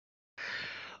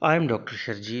I am Dr.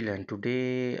 Sharjeel and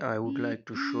today I would like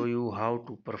to show you how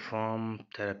to perform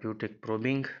therapeutic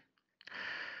probing.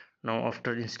 Now,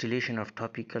 after installation of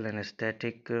topical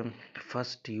anesthetic,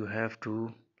 first you have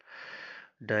to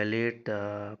dilate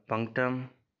the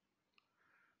punctum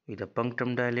with a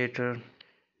punctum dilator.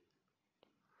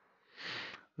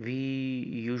 We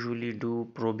usually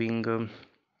do probing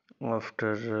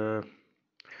after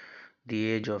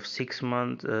the age of 6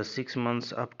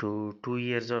 months up to 2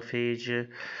 years of age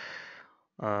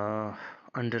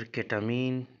under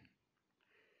ketamine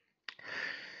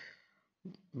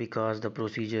because the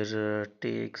procedure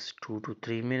takes 2 to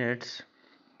 3 minutes,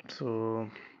 so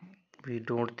we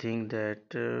don't think that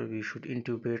we should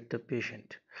intubate the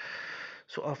patient.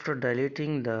 So after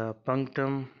dilating the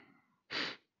punctum,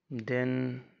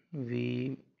 then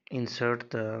we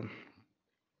insert the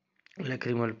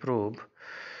lacrimal probe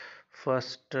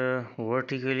first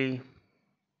vertically,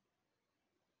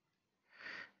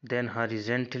 then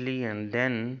horizontally, and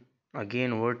then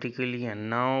again vertically, and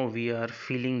now we are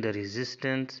feeling the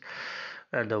resistance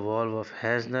at the valve of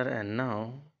Hasner, and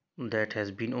now that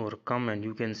has been overcome, and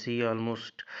you can see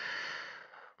almost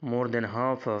more than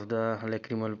half of the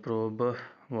lacrimal probe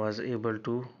was able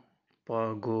to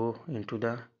go into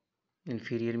the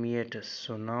inferior meatus.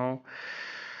 So now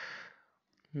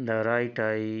the right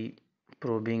eye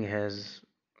probing has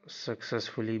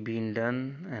successfully been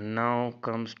done, and now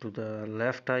comes to the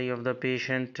left eye of the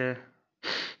patient.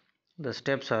 The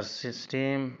steps are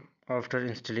same. After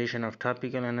installation of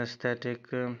topical anesthetic,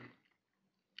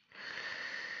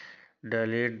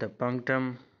 dilate the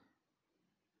punctum.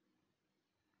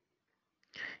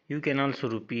 You can also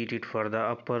repeat it for the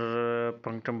upper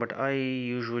punctum, but I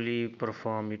usually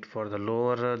perform it for the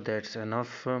lower. That's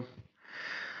enough.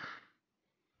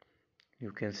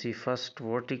 You can see first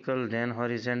vertical, then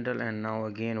horizontal, and now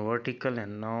again vertical,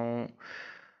 and now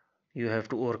you have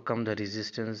to overcome the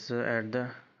resistance at the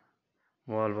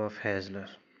valve of Hasler.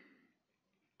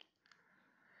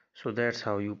 So that's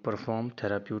how you perform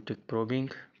therapeutic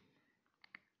probing.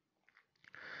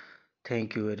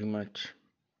 Thank you very much.